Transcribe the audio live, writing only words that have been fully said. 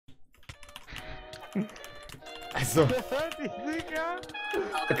Also. Die Dinger.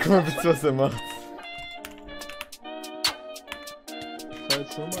 Guck mal bitte, was er macht. Ich kann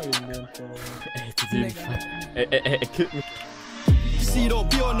jetzt nochmal gegen den fahren. Ey, zu dem Fall. Er killt mich. See, don't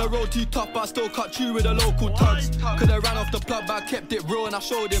be on the road too tough, but I still cut you with the local tugs. Could I ran off the plug, but I kept it real and I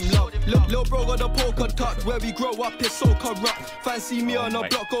showed him love. Lil' bro got the polka tuck, where we grow up is so corrupt. Fancy me on the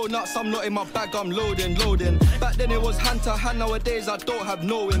block, go nuts, I'm not in my bag, I'm loading. Back then it was hand to hand, nowadays I don't have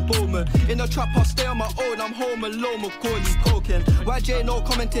no involvement. In the trap I stay on my own, I'm home alone, Macaulay coking. YJ no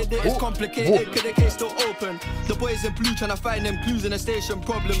commented that it's complicated, cause the case still open. The boys in blue tryna find them clues in the station,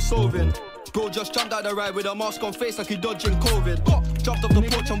 problem solving. Bro just jumped out the ride with a mask on face like he dodging COVID. Jumped off the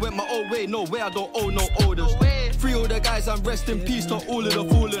porch and went my own way, no way I don't owe no orders. Free all the guys and rest in peace to all of the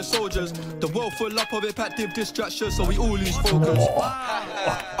fallen soldiers. The world full up of impactive distractions, so we all lose focus.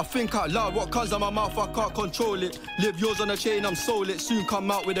 I think out loud, what comes out my mouth I can't control it. Live yours on a chain, I'm sold it, soon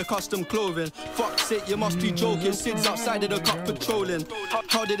come out with a custom clothing. Fuck's sake, you must be joking, Sid's outside of the cup patrolling.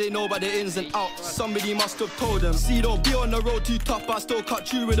 How did they know about the ins and outs? Somebody must have told them. See, don't be on the road too tough, I still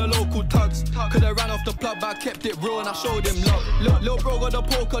cut you with the local tugs. Could I ran off the plug, but I kept it real and I showed him love. Lil' bro got the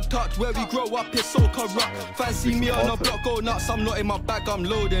polka tuck, where we grow up is so corrupt. Fancy me on the block, go nuts, I'm not in my bag, I'm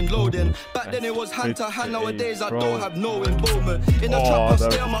loading. Back then it was hand to hand, nowadays I don't have no involvement. In the trap I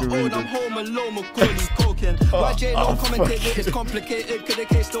stay on my own, I'm home alone, Macaulay coking. YJ no commented that it's complicated, cause the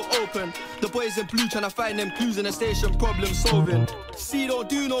case still open. The boys in blue tryna find them clues in the station, problem solving. See, don't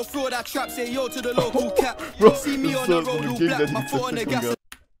do no fraud, I trap, say yo to the local cat. See me on the road, all black, my foot on the gas.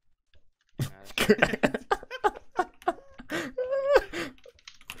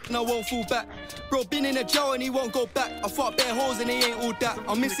 And I won't fall back. Bro, been in a jail and he won't go back. I fought bare holes and he ain't all that.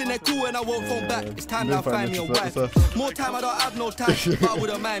 I'm missing a cool and I won't phone back. It's time that I find me a wife. More time I don't have no time, but I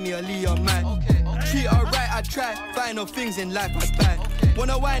wouldn't mind me a Leon man. Treat her right, I try. Find no things in life I buy.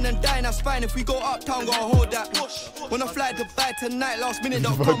 Wanna wine and dine, that's fine. If we go uptown, gotta hold that. Wanna fly to Dubai tonight, last minute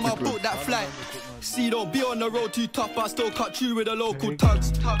 .com, I'll book that flight. See, don't be on the road too tough, but I still cut you with the local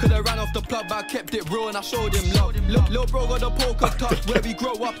tugs. Could I ran off the plug, but I kept it real and I showed him love. Lil' bro got the polka tuck, where we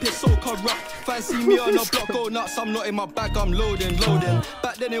grow up is so corrupt. Fancy me on the block, go nuts, I'm not in my bag, I'm loading.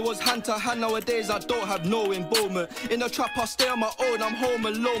 Back then it was hand to hand, nowadays I don't have no involvement. In the trap I stay on my own, I'm home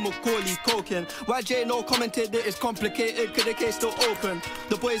alone, Macaulay coking. YJ no commented that it's complicated, cause the case still open.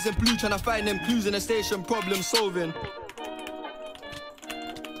 The boys in blue tryna find them clues in the station, problem solving.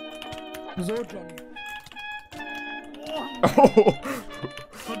 So, Johnny. Oh.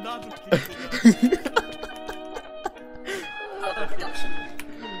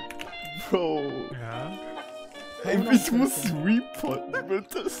 Bro. Ja. Ey, ich muss reporten,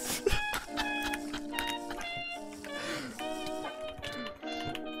 bitte.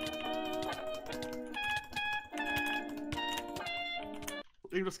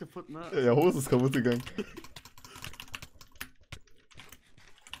 Irgendwas kaputt, ne? Ja, Hose ist kaputt gegangen.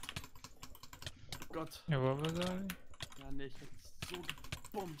 Oh Gott. Ja, wo war das? Ja, ne, ich hab so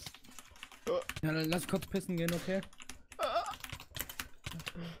gebumst. Ja, dann lass kurz pissen gehen, okay?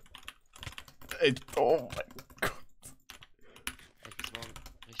 Ey, oh mein Gott. Ey, ich morgen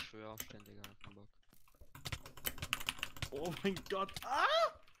richtig früh aufstehen, Digga. Kein Bock. Oh mein Gott. Ah!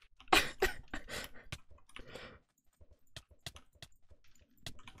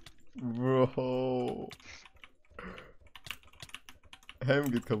 Bro.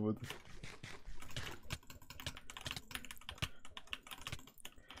 Helm geht kaputt.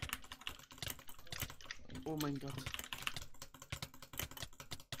 Oh mein Gott.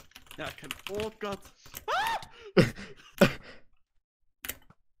 Ja, kein. Oh Gott. Er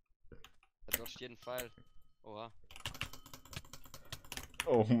dodgt jeden Pfeil. Oha.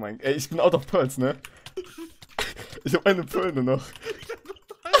 Oh mein Gott. Ey, ich bin out of Pearls, ne? Ich hab eine Pearl nur noch.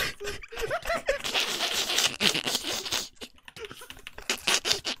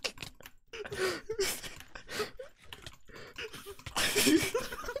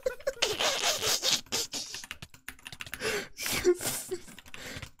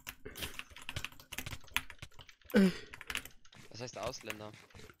 Was heißt Ausländer?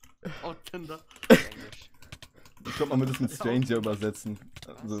 Ausländer. Englisch. Ich glaube, man wird es mit Stranger übersetzen.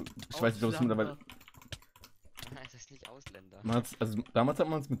 Also, ich weiß nicht, ob es mittlerweile. Nein, das ist nicht Ausländer. Also, damals hat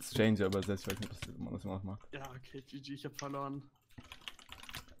man es mit Stranger übersetzt. Ich weiß nicht, ob man das immer noch macht. Ja, okay, GG, ich hab verloren.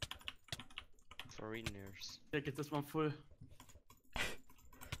 Foreigners. Der geht jetzt mal voll.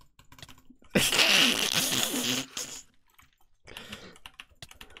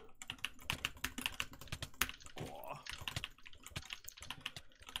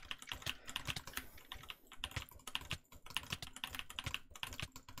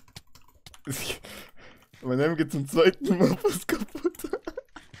 Mein Helm geht zum zweiten Mal fast kaputt.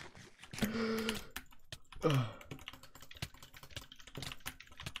 Oh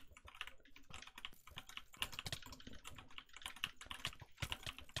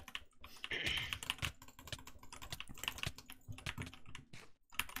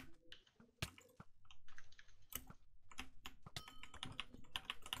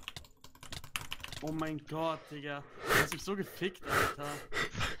mein Gott, Digga. Du hast mich so gefickt, Alter.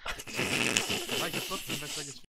 Aber ich hab trotzdem besser gespielt.